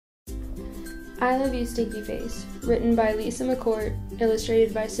I Love You, Stinky Face, written by Lisa McCourt,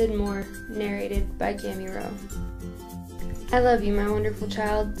 illustrated by Sid Moore, narrated by Cami Rowe. I love you, my wonderful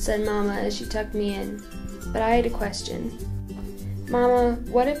child, said Mama as she tucked me in, but I had a question. Mama,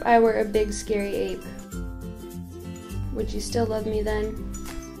 what if I were a big scary ape? Would you still love me then?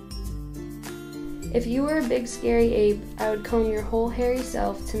 If you were a big scary ape, I would comb your whole hairy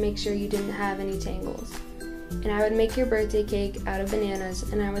self to make sure you didn't have any tangles. And I would make your birthday cake out of bananas,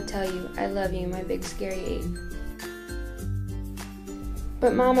 and I would tell you, I love you, my big scary ape.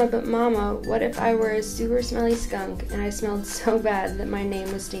 But Mama, what if I were a super smelly skunk and I smelled so bad that my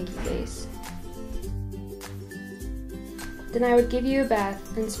name was Stinky Face? Then I would give you a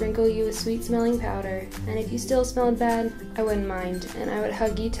bath and sprinkle you with sweet-smelling powder, and if you still smelled bad, I wouldn't mind, and I would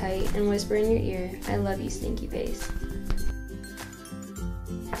hug you tight and whisper in your ear, I love you, Stinky Face.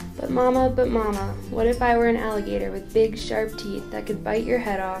 But Mama, what if I were an alligator with big, sharp teeth that could bite your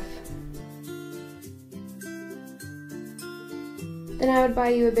head off? Then I would buy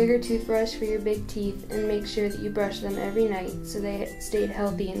you a bigger toothbrush for your big teeth and make sure that you brushed them every night so they stayed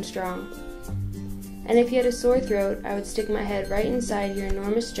healthy and strong. And if you had a sore throat, I would stick my head right inside your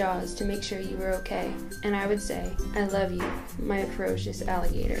enormous jaws to make sure you were okay, and I would say, I love you, my ferocious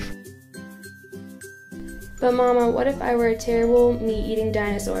alligator. But Mama, what if I were a terrible, meat-eating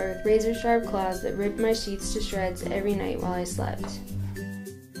dinosaur with razor-sharp claws that ripped my sheets to shreds every night while I slept?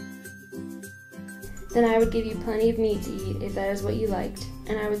 Then I would give you plenty of meat to eat if that is what you liked,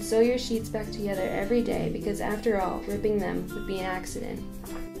 and I would sew your sheets back together every day because after all, ripping them would be an accident.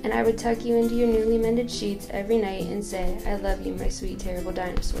 And I would tuck you into your newly mended sheets every night and say, I love you, my sweet, terrible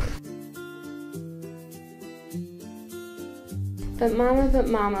dinosaur. But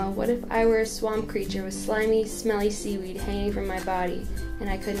Mama, what if I were a swamp creature with slimy, smelly seaweed hanging from my body, and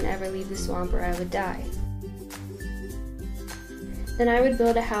I couldn't ever leave the swamp or I would die? Then I would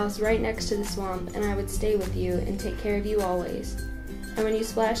build a house right next to the swamp, and I would stay with you and take care of you always. And when you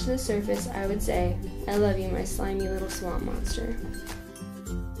splashed to the surface, I would say, I love you, my slimy little swamp monster.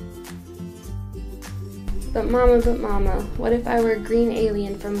 But Mama, what if I were a green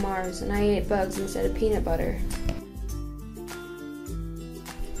alien from Mars and I ate bugs instead of peanut butter?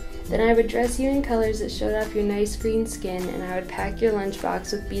 Then I would dress you in colors that showed off your nice green skin, and I would pack your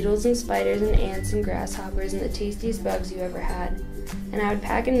lunchbox with beetles and spiders and ants and grasshoppers and the tastiest bugs you ever had. And I would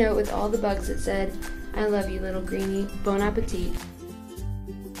pack a note with all the bugs that said, I love you, little greenie, bon appetit.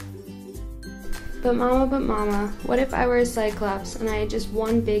 But Mama, what if I were a cyclops and I had just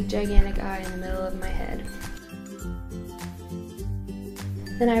one big gigantic eye in the middle of my head?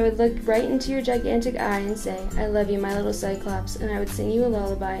 Then I would look right into your gigantic eye and say, I love you, my little cyclops, and I would sing you a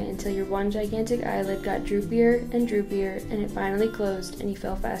lullaby until your one gigantic eyelid got droopier and droopier, and it finally closed and you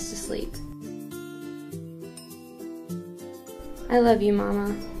fell fast asleep. I love you,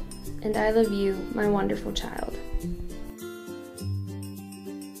 Mama, and I love you, my wonderful child.